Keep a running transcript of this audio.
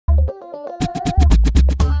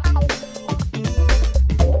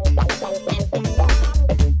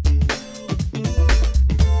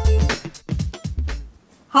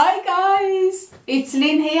it's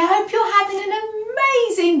Lynn here. I hope you're having an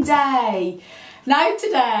amazing day. Now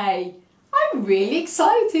today, I'm really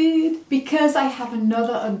excited because I have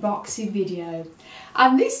another unboxing video.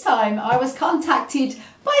 And this time I was contacted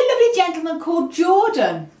by a lovely gentleman called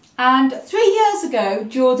Jordan. And 3 years ago,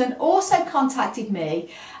 Jordan also contacted me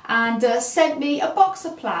and sent me a box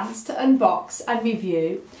of plants to unbox and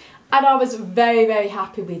review. And I was very, very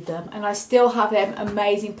happy with them. And I still have them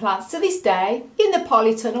amazing plants to this day in the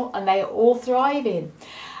polytunnel, and they are all thriving.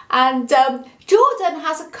 And Jordan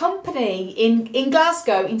has a company in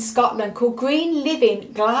Glasgow, in Scotland, called Green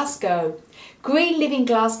Living Glasgow.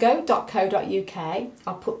 greenlivingglasgow.co.uk.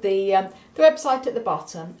 I'll put the website at the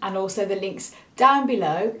bottom and also the links down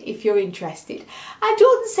below if you're interested. And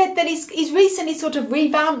Jordan said that he's recently sort of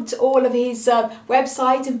revamped all of his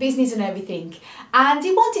website and business and everything, and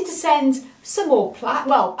he wanted to send some more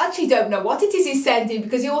well, actually don't know what it is he's sending,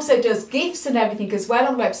 because he also does gifts and everything as well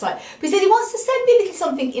on the website, but he said he wants to send me a little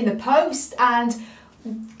something in the post and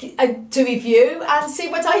to review and see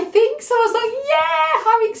what I think. So I was like, yeah,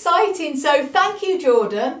 how exciting. So thank you,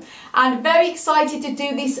 Jordan, and very excited to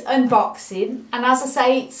do this unboxing. And as I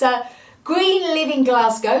say, it's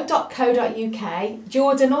greenlivingglasgow.co.uk.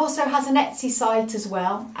 Jordan also has an Etsy site as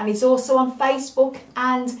well, and he's also on Facebook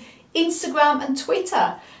and Instagram and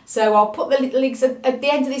Twitter. So I'll put the little links at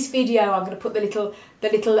the end of this video. I'm going to put the little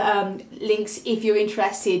links if you're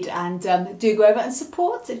interested, and do go over and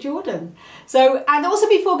support Jordan. So, and also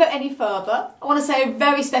before I go any further, I want to say a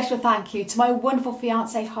very special thank you to my wonderful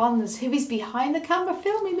fiance Hans, who is behind the camera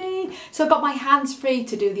filming me. So I've got my hands free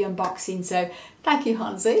to do the unboxing. So thank you,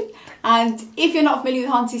 Hansi. And if you're not familiar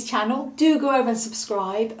with Hansi's channel, do go over and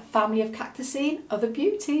subscribe. Family of Cactusine, other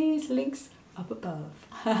beauties, links up above.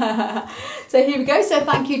 So here we go. So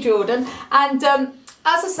thank you, Jordan. And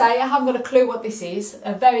as I say, I haven't got a clue what this is.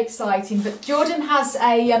 Very exciting. But Jordan has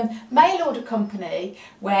a mail order company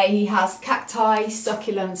where he has cacti,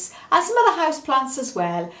 succulents, and some other house plants as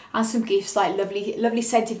well, and some gifts like lovely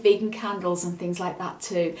scented vegan candles and things like that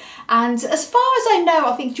too. And as far as I know,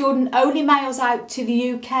 I think Jordan only mails out to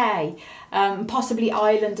the UK. Possibly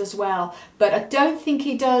Ireland as well, but I don't think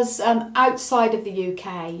he does outside of the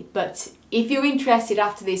UK. But if you're interested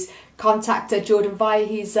after this, contact Jordan via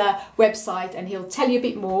his website and he'll tell you a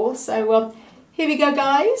bit more. So here we go,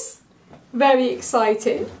 guys. Very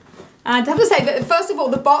excited. And I have to say that first of all,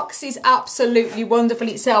 the box is absolutely wonderful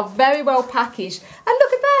itself, very well packaged. And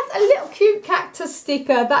look at that, a little cute cactus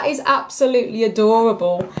sticker. That is absolutely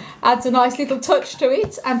adorable. Adds a nice little touch to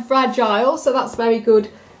it, and fragile, so that's very good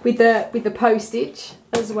with the postage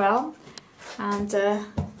as well. And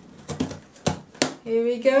here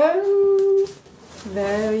we go.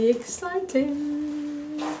 Very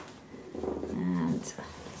exciting. And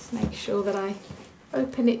let's make sure that I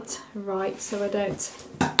open it right so I don't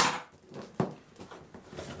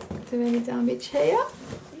do any damage here.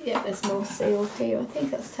 Yeah, there's more seal here. I think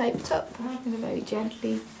that's taped up. I'm going to very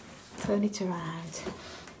gently turn it around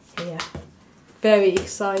here. Very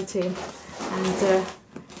exciting. And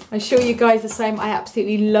I'm sure you guys are the same. I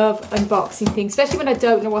absolutely love unboxing things, especially when I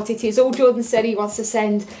don't know what it is. All Jordan said he wants to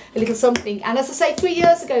send a little something. And as I say, 3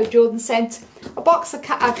 years ago, Jordan sent a box of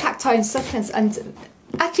cacti and succulents. And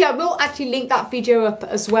actually, I will actually link that video up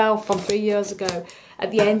as well from 3 years ago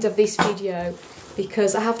at the end of this video,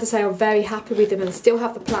 because I have to say I'm very happy with them and I still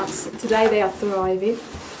have the plants. Today they are thriving.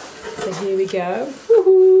 So here we go.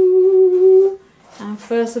 Woohoo! And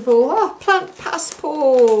first of all, plant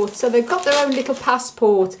passport. So they've got their own little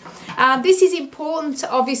passport. And this is important,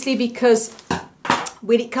 obviously, because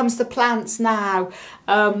when it comes to plants now,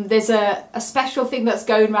 there's a special thing that's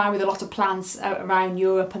going around with a lot of plants around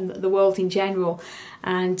Europe and the world in general.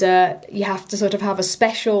 And you have to sort of have a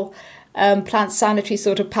special plant sanitary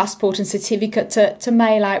sort of passport and certificate to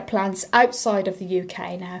mail out plants outside of the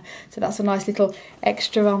UK now. So that's a nice little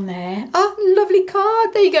extra on there. Oh, lovely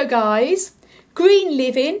card. There you go, guys. Green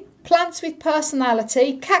Living, plants with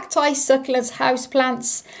personality, cacti, succulents, house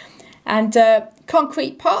plants, and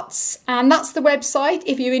concrete pots. And that's the website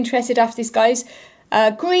if you're interested after this, guys.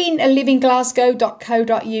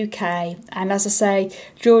 greenlivingglasgow.co.uk. And as I say,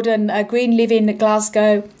 Jordan, Green Living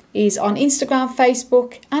Glasgow is on Instagram,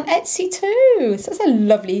 Facebook, and Etsy too. So that's a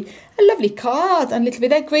lovely card. And a little bit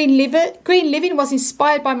there. Green Living was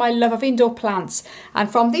inspired by my love of indoor plants,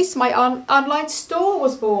 and from this my online store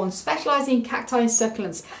was born, specialising in cacti and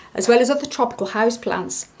succulents, as well as other tropical house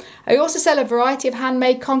plants. I also sell a variety of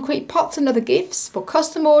handmade concrete pots and other gifts. For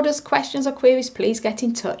custom orders, questions or queries, please get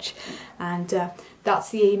in touch. And that's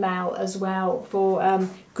the email as well for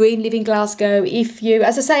Green Living Glasgow. If you,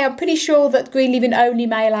 as I say, I'm pretty sure that Green Living only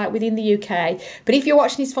mail out within the UK, but if you're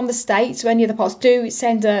watching this from the States or any other parts, do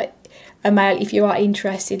send a mail if you are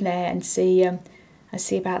interested in there and see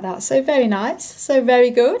about that. So very nice, so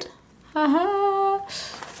very good. And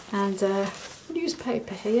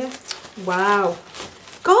newspaper here. Wow,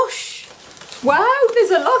 gosh, wow,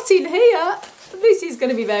 there's a lot in here. This is going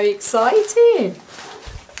to be very exciting.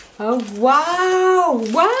 Oh wow,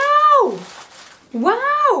 wow,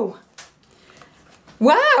 wow,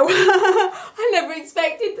 wow. I never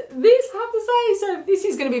expected this, I have to say. So this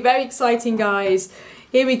is going to be very exciting, guys.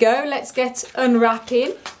 Here we go, let's get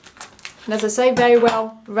unwrapping. And as I say, very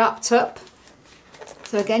well wrapped up.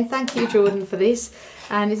 So again, thank you, Jordan, for this.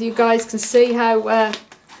 And as you guys can see how well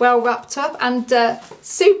wrapped up, and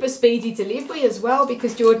super speedy delivery as well,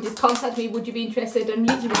 because Jordan just contacted me, would you be interested? And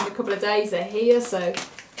literally in a couple of days they're here, so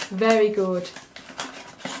very good.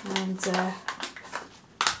 And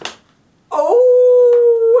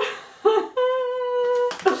oh,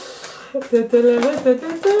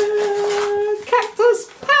 cactus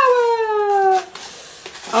power!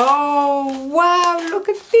 Oh wow, look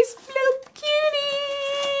at this little cutie!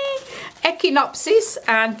 Echinopsis,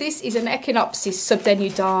 and this is an Echinopsis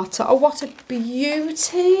subdenudata. Oh, what a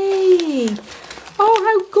beauty! Oh,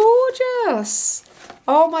 how gorgeous!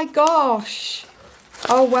 Oh my gosh!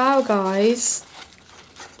 Oh wow, guys.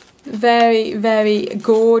 Very, very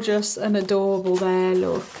gorgeous and adorable there,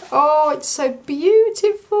 look. Oh, it's so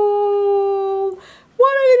beautiful.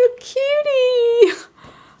 What a little cutie.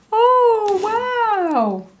 Oh,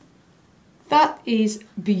 wow. That is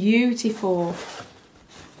beautiful.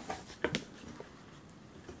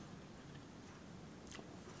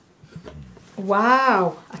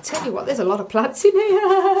 Wow. I tell you what, there's a lot of plants in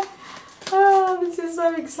here. Oh, this is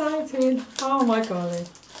so exciting. Oh my God.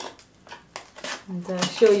 And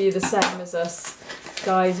show you the same as us,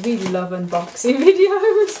 guys. We love unboxing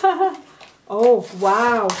videos. Oh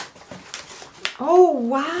wow! Oh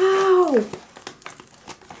wow!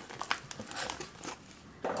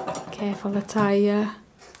 Careful that I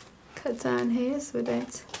cut down here so we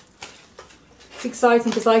don't. It's exciting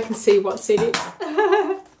because I can see what's in it.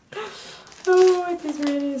 Oh, it is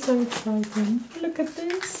really so exciting. Look at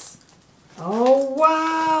this. Oh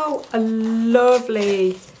wow! A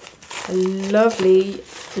lovely. Lovely,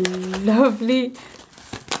 lovely,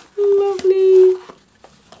 lovely.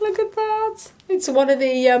 Look at that. It's one of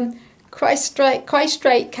the Christrate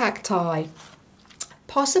cacti.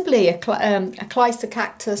 Possibly a clyster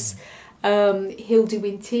cactus,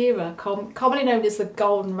 Hildewintera, commonly known as the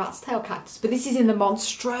golden rat's tail cactus. But this is in the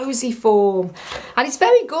monstrosy form. And it's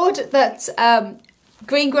very good that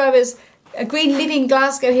green growers, Green Living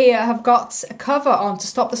Glasgow here have got a cover on to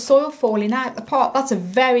stop the soil falling out the pot. That's a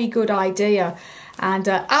very good idea, and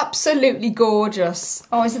absolutely gorgeous.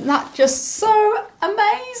 Oh, isn't that just so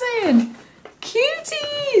amazing?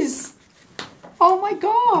 Cuties! Oh my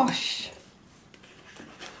gosh.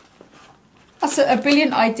 That's a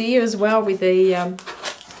brilliant idea as well with the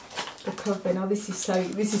covering. Oh, this is so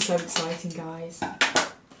exciting, guys.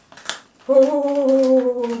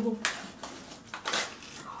 Oh.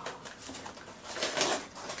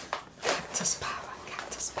 Cactus power,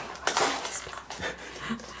 cactus power, cactus power.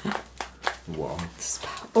 Wow. Cactus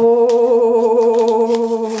power. Oh,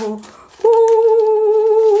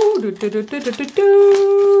 ooh, do, do, do, do, do, do,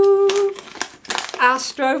 do.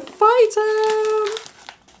 Astrophytum.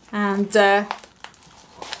 And a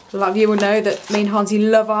lot of you will know that me and Hansi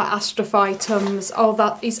love our astrophytums. Oh,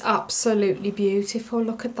 that is absolutely beautiful.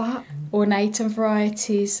 Look at that. Ornatum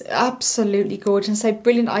varieties, absolutely gorgeous. And so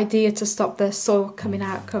brilliant idea to stop the soil coming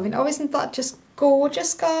out. Oh, isn't that just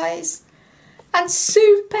gorgeous, guys? And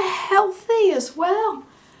super healthy as well.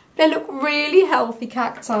 They look really healthy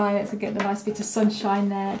cacti. Let's get a nice bit of sunshine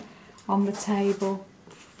there on the table.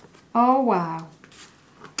 Oh wow.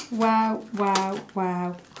 Wow, wow,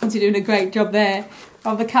 wow. Hansi doing a great job there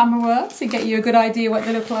of the camera work to get you a good idea what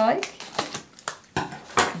they look like.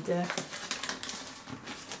 And,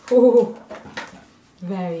 oh,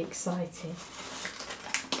 very exciting.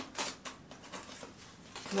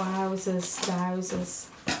 Wowzers, wowzers.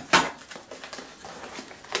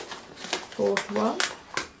 Fourth one.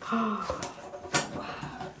 Oh, wow.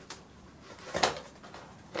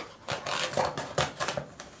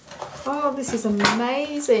 Oh, this is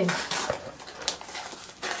amazing.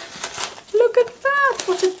 Look at that,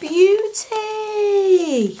 what a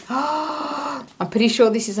beauty. Oh, I'm pretty sure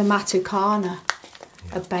this is a Matucana.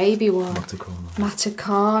 A baby one.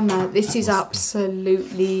 Matucana. This is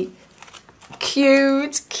absolutely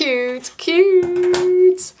cute, cute,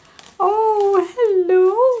 cute. Oh,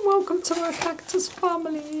 hello. Welcome to our cactus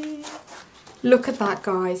family. Look at that,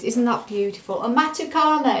 guys. Isn't that beautiful? A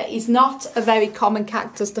Matucana is not a very common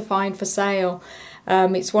cactus to find for sale.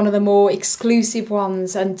 It's one of the more exclusive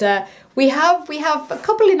ones, and we have a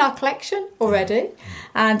couple in our collection already,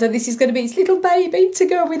 and this is going to be its little baby to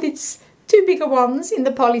go with its two bigger ones in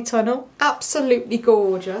the polytunnel. Absolutely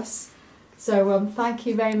gorgeous. So thank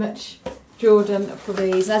you very much, Jordan, for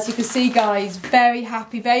these. As you can see, guys, very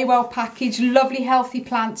happy, very well packaged, lovely healthy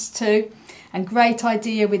plants too, and great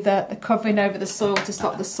idea with the covering over the soil to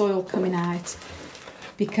stop the soil coming out,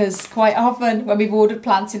 because quite often when we've ordered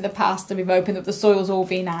plants in the past and we've opened up, the soil's all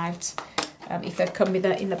been out, if they come with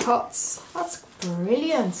in the pots. That's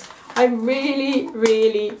brilliant. I'm really,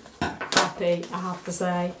 really happy, I have to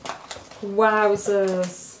say.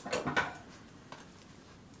 Wowzers.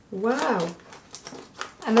 Wow.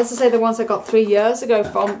 And as I say, the ones I got 3 years ago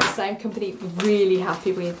from the same company, really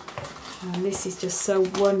happy with. And this is just so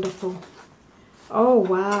wonderful. Oh,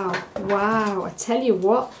 wow. Wow. I tell you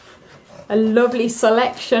what, a lovely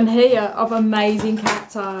selection here of amazing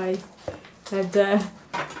cacti. And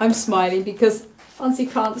I'm smiling because honestly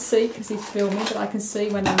can't see because he's filming, but I can see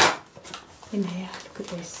when I'm in here. Look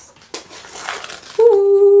at this.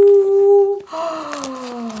 Ooh.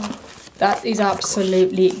 Oh, that is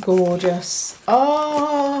absolutely gorgeous.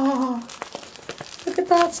 Oh, look at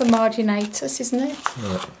that. It's a marginatus, isn't it?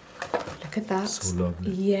 Yeah. Look at that. So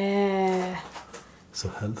lovely. Yeah. So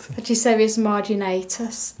healthy. Pachyserius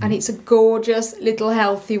marginatus, and it's a gorgeous little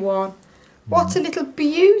healthy one. What a little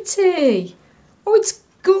beauty. Oh, it's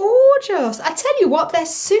gorgeous. I tell you what, they're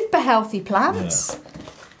super healthy plants. Yeah.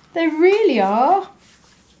 They really are.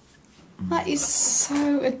 That is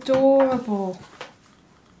so adorable.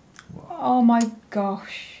 Wow. Oh my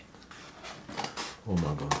gosh. Oh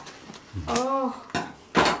my God. Oh.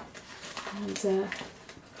 And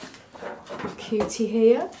a cutie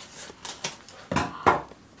here.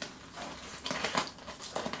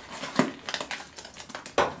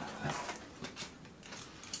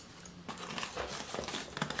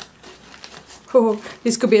 Oh,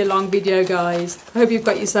 this could be a long video, guys. I hope you've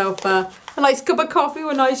got yourself a nice cup of coffee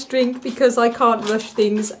or a nice drink, because I can't rush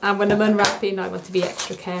things, and when I'm unwrapping I want to be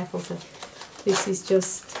extra careful. So this is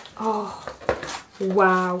just, oh,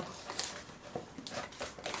 wow.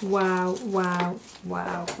 Wow, wow,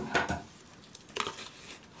 wow.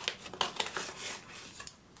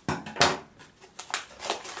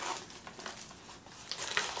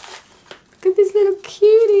 Look at this little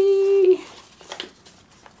cutie.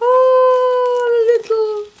 A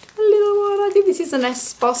little one. I think this is an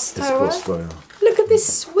Espostoa. Look at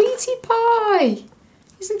this sweetie pie.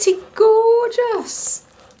 Isn't it gorgeous?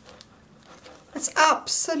 That's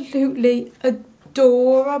absolutely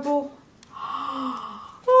adorable.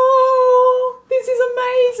 Oh, this is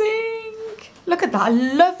amazing. Look at that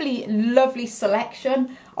lovely, lovely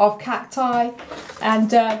selection of cacti. And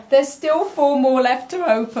there's still 4 more left to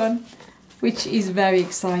open, which is very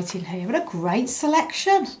exciting here. What a great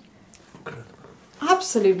selection. Incredible.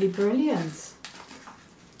 Absolutely brilliant.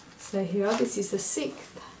 So here are, this is the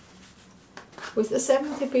 6th. Was the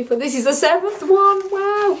 7th if we put, this is the 7th one,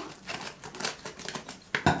 wow.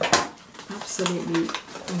 Absolutely,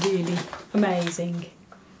 really amazing.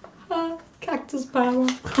 Cactus power.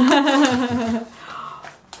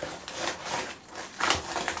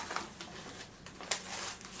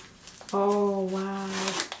 Oh wow.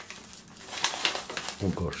 Oh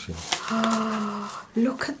gosh, yeah.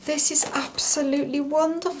 Look at this, it's absolutely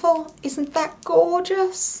wonderful. Isn't that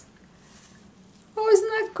gorgeous? Oh, isn't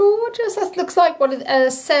that gorgeous? That looks like one of the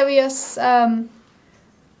Cereus,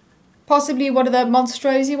 possibly one of the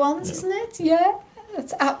Monstrosy ones, Yeah. isn't it? Yeah,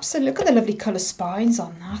 that's absolutely, look at the lovely colour spines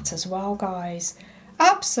on that as well, guys.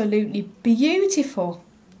 Absolutely beautiful.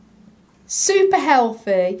 Super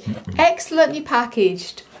healthy, excellently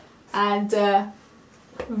packaged, and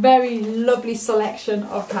very lovely selection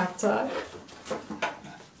of cacti.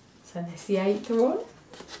 So there's the 8th one.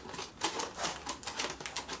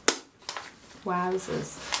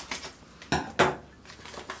 Wowzers.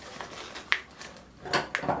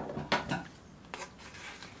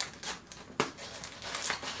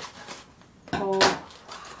 Oh.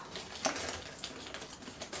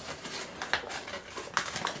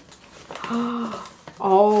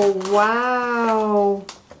 Oh, wow.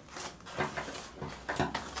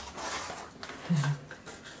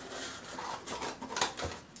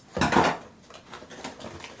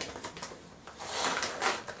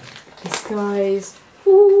 This guy's,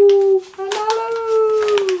 ooh, hello.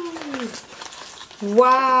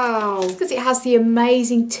 Wow, because it has the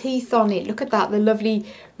amazing teeth on it. Look at that, the lovely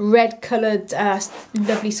red coloured,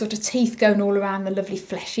 lovely sort of teeth going all around the lovely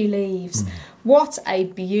fleshy leaves. What a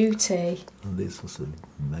beauty. And this was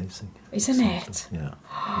amazing. Isn't it? Yeah,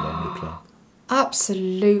 lovely plant.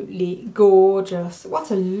 Absolutely gorgeous. What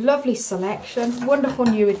a lovely selection. Wonderful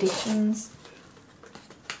new additions.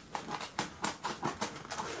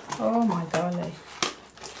 Oh my golly.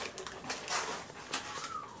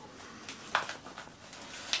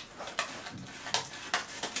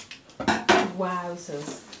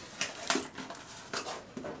 Wowzers.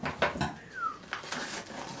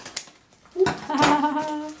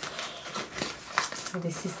 So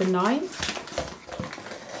this is the 9th.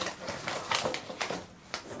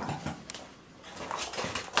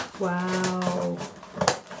 Wow.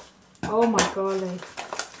 Oh my golly.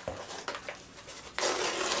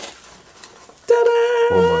 Ta-da!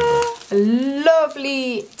 Oh my God. A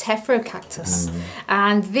lovely tephro cactus.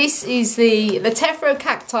 And this is the tephro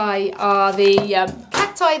cacti are the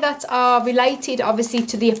cacti that are related obviously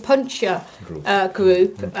to the Opuntia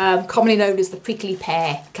group, commonly known as the prickly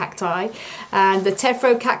pear cacti. And the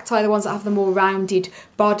tephro cacti are the ones that have the more rounded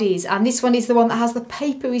bodies. And this one is the one that has the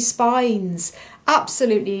papery spines.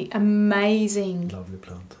 Absolutely amazing. Lovely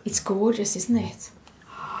plant. It's gorgeous, isn't it?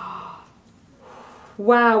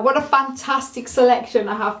 Wow, what a fantastic selection,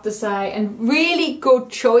 I have to say, and really good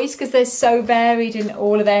choice because they're so varied in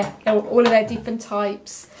all of their different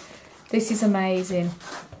types. This is amazing.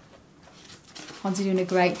 Hans are doing a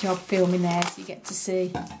great job filming there, so you get to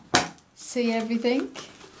see everything.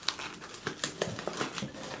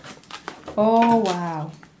 Oh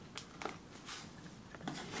wow.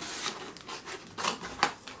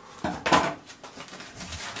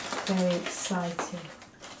 Very exciting.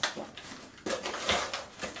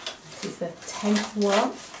 This is the 10th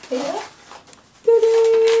one here.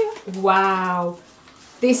 Wow,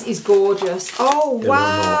 this is gorgeous. Oh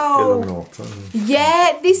wow.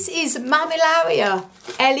 Yeah, this is Mammillaria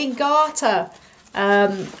elongata.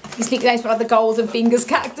 His nickname's like the golden fingers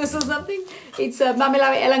cactus or something. It's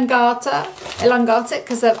Mammillaria elongata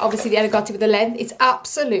because obviously the elongata with the length. It's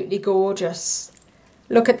absolutely gorgeous.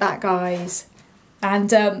 Look at that, guys.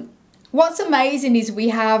 And what's amazing is we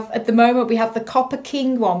have, at the moment, we have the Copper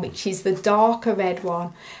King one, which is the darker red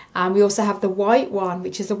one. And we also have the white one,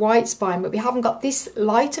 which is the white spine, but we haven't got this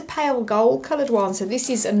lighter pale gold coloured one. So this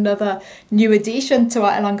is another new addition to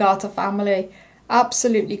our elongata family.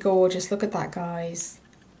 Absolutely gorgeous. Look at that, guys.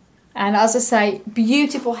 And as I say,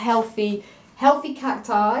 beautiful, healthy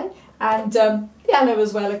cacti. And yellow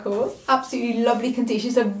as well, of course. Absolutely lovely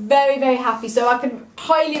conditions. So very, very happy. So I can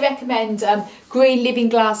highly recommend Green Living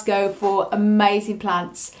Glasgow for amazing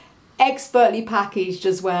plants. Expertly packaged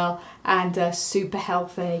as well, and super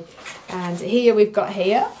healthy. And here we've got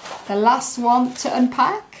the last one to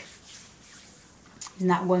unpack. Isn't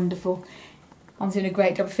that wonderful? I'm doing a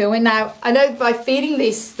great job of filming. Now, I know by feeling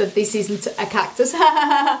this that this isn't a cactus.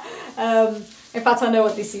 In fact, I know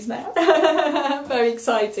what this is now. I'm very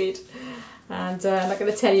excited. And I'm not going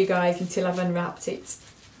to tell you guys until I've unwrapped it.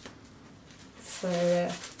 So,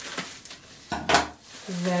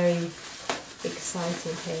 very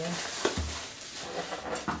excited here.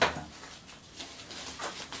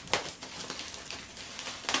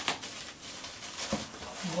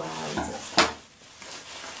 Wow, is it?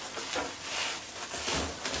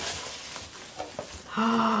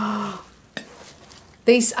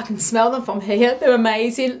 These, I can smell them from here. They're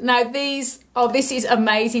amazing. Now these, this is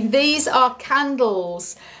amazing. These are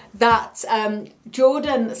candles that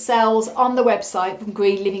Jordan sells on the website from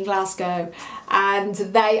Green Living Glasgow, and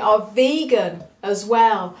they are vegan as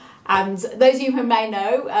well. And those of you who may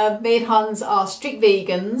know, me and Hans are strict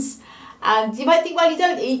vegans. And you might think, well, you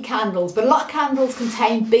don't eat candles, but a lot of candles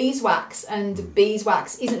contain beeswax, and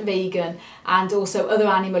beeswax isn't vegan, and also other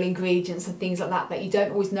animal ingredients and things like that that you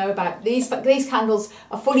don't always know about. These candles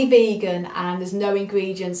are fully vegan, and there's no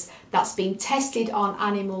ingredients that's been tested on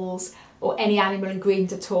animals or any animal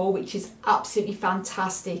ingredient at all, which is absolutely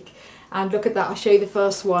fantastic. And look at that, I'll show you the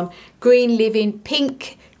first one. Green Living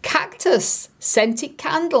Pink Cactus scented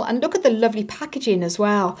candle, and look at the lovely packaging as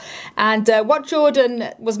well. And what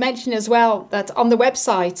Jordan was mentioning as well, that on the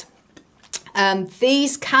website,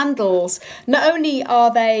 these candles, not only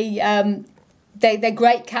are they're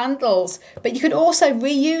great candles, but you can also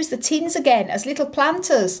reuse the tins again as little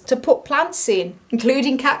planters to put plants in,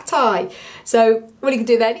 including cacti. So what you can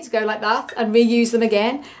do then is go like that and reuse them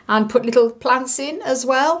again and put little plants in as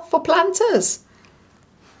well for planters.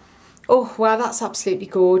 Oh, wow, that's absolutely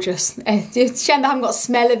gorgeous. It's a shame that I haven't got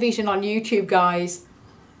smell-o-vision on YouTube, guys,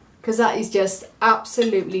 because that is just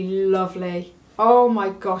absolutely lovely. Oh my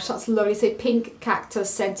gosh, that's lovely. It's a pink cactus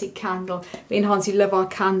scented candle. Me and Hansi love our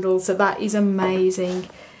candles, so that is amazing.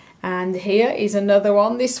 And here is another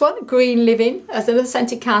one. This one, Green Living, as another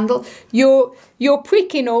scented candle. You're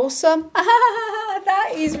pricking awesome.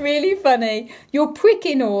 That is really funny. You're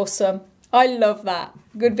pricking awesome. I love that.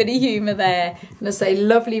 Good bit of humour there. And I say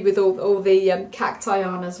lovely with all the cacti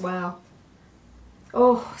on as well.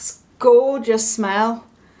 Oh, it's gorgeous smell.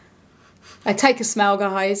 I take a smell,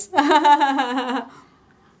 guys. That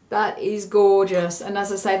is gorgeous. And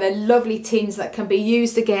as I say, they're lovely tins that can be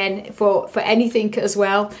used again for anything as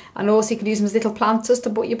well. And also you can use them as little planters to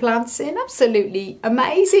put your plants in. Absolutely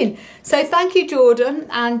amazing. So thank you, Jordan.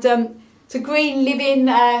 And to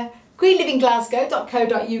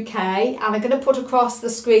greenlivingglasgow.co.uk. And I'm going to put across the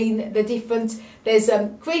screen the different, there's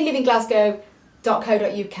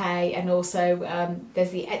greenlivingglasgow.co.uk, and also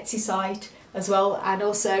there's the Etsy site as well. And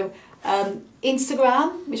also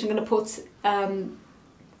Instagram, which I'm going to put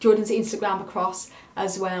Jordan's Instagram across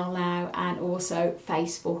as well now, and also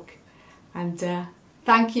Facebook. And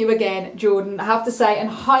thank you again, Jordan. I have to say, and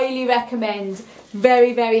highly recommend.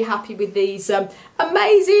 Very, very happy with these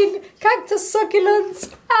amazing cactus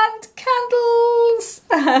succulents and candles.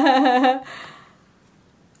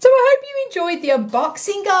 So I hope you enjoyed the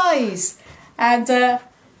unboxing, guys, and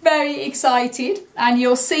very excited. And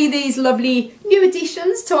you'll see these lovely new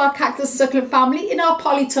additions to our cactus succulent family in our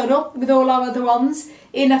polytunnel with all our other ones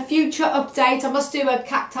in a future update. I must do a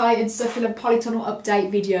cacti and succulent polytunnel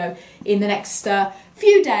update video in the next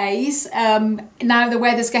few days. Now the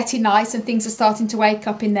weather's getting nice and things are starting to wake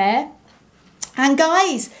up in there. And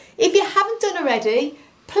guys, if you haven't done already,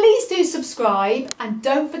 please do subscribe and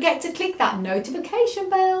don't forget to click that notification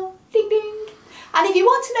bell. Ding ding. And if you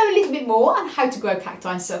want to know a little bit more on how to grow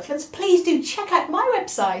cacti and succulents, please do check out my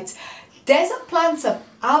website,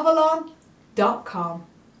 desertplantsofavalon.com.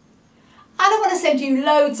 And I want to send you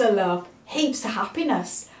loads of love, heaps of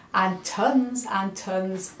happiness, and tons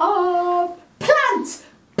of plant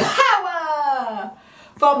power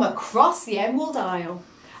from across the Emerald Isle.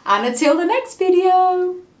 And until the next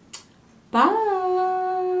video, bye.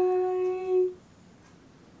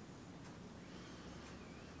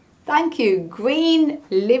 Thank you, Green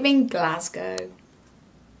Living Glasgow.